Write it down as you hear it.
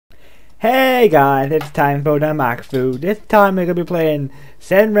Hey guys, it's time for the Max Food. This time we're gonna be playing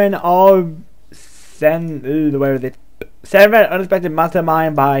Seiran where is it? Seiran Unexpected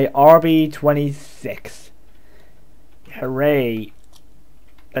Mastemind by Arby26. Hooray!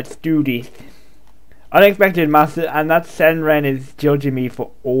 Let's do this. Unexpected Master, and that Seiran is judging me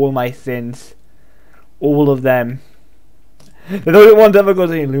for all my sins. All of them. There's only one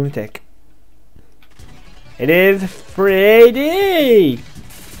difficulty in Lunatic. It is 3D!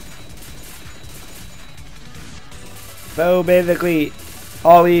 So basically,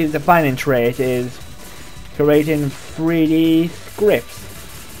 all he's defining trait is creating 3D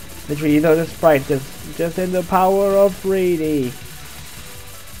scripts. Literally, these are the sprites just in the power of 3D.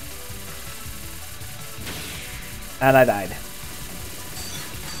 And I died.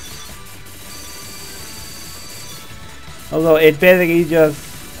 Although it's basically just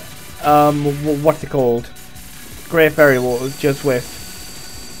what's it called? Great Fairy Walls, just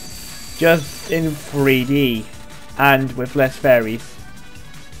in 3D. And with less fairies.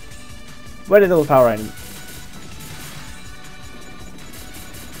 Where did those power items?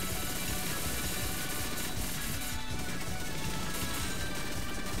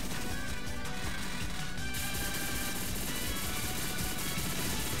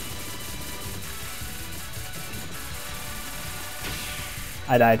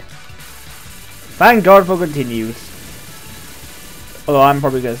 I died. Thank God for continues. Although I'm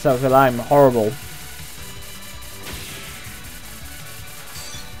probably gonna suck because I'm horrible.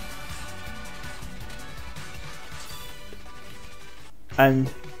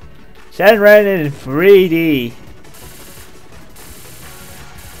 And Seiran in 3D.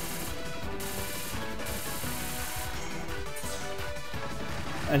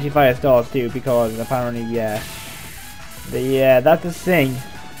 And she fires stars too, because apparently, yeah, that's a thing.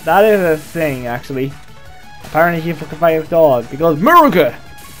 That is a thing, actually. Apparently, she can fire stars because America.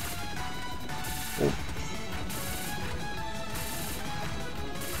 Oh.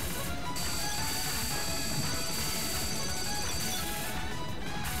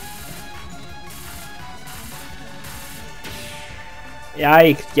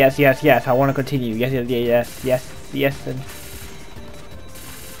 Yikes, yes, I want to continue. Yes. And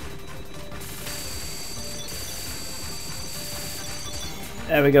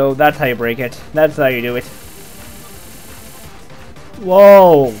there we go, that's how you break it. That's how you do it.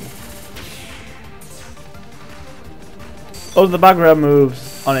 Whoa! Oh, the background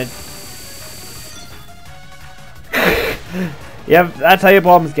moves on it. Yep, that's how you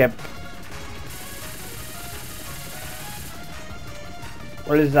bomb skip.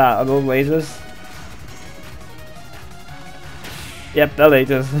 What is that? Are those lasers? Yep, they're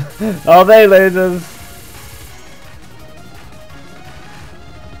lasers. Are they lasers?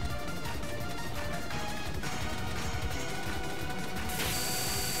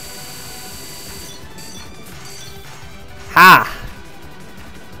 Ha!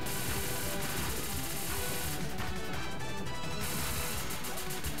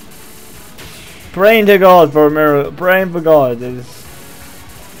 Praying to God for a miracle. Praying for God is.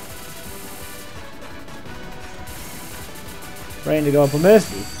 Praying to God for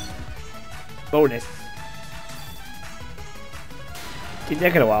mercy. Bonus. Keep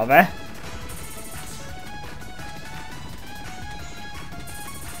taking a while there.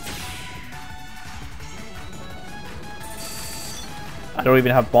 I don't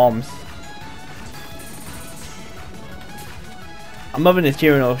even have bombs. I'm loving this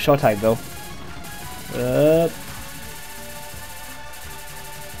Seiran shot type though.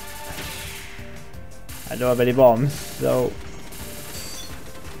 I don't have any bombs, so.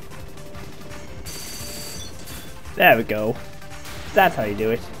 There we go. That's how you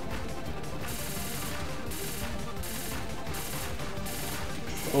do it.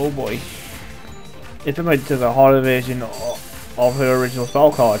 Oh boy. It's pretty much just a harder version of her original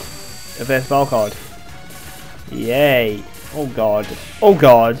spell card. The best spell card. Yay. Oh god. Oh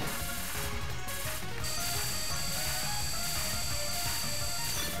god.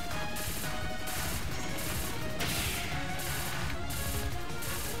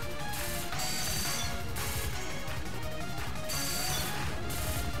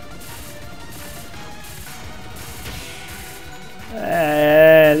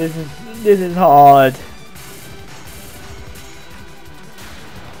 This is hard.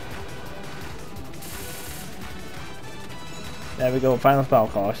 There we go, final spell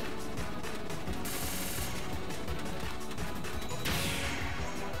card.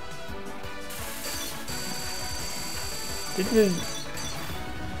 This is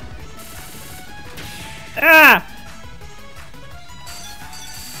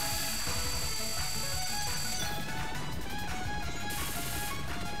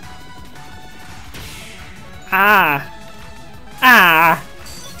Ah! Ah!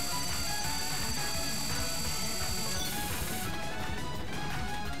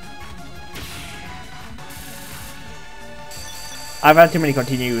 I've had too many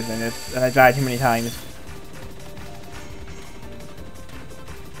continues in this, and I died too many times.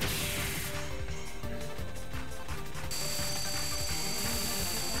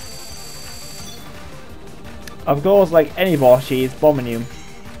 Of course, like any boss, she's bombing you.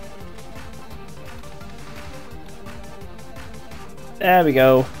 There we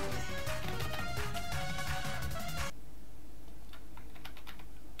go.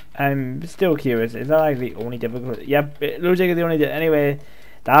 I'm still curious. Is that like the only difficult? Yep, it looks like the only. Anyway,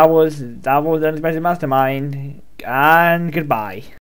 that was Unexpected Mastermind, and goodbye.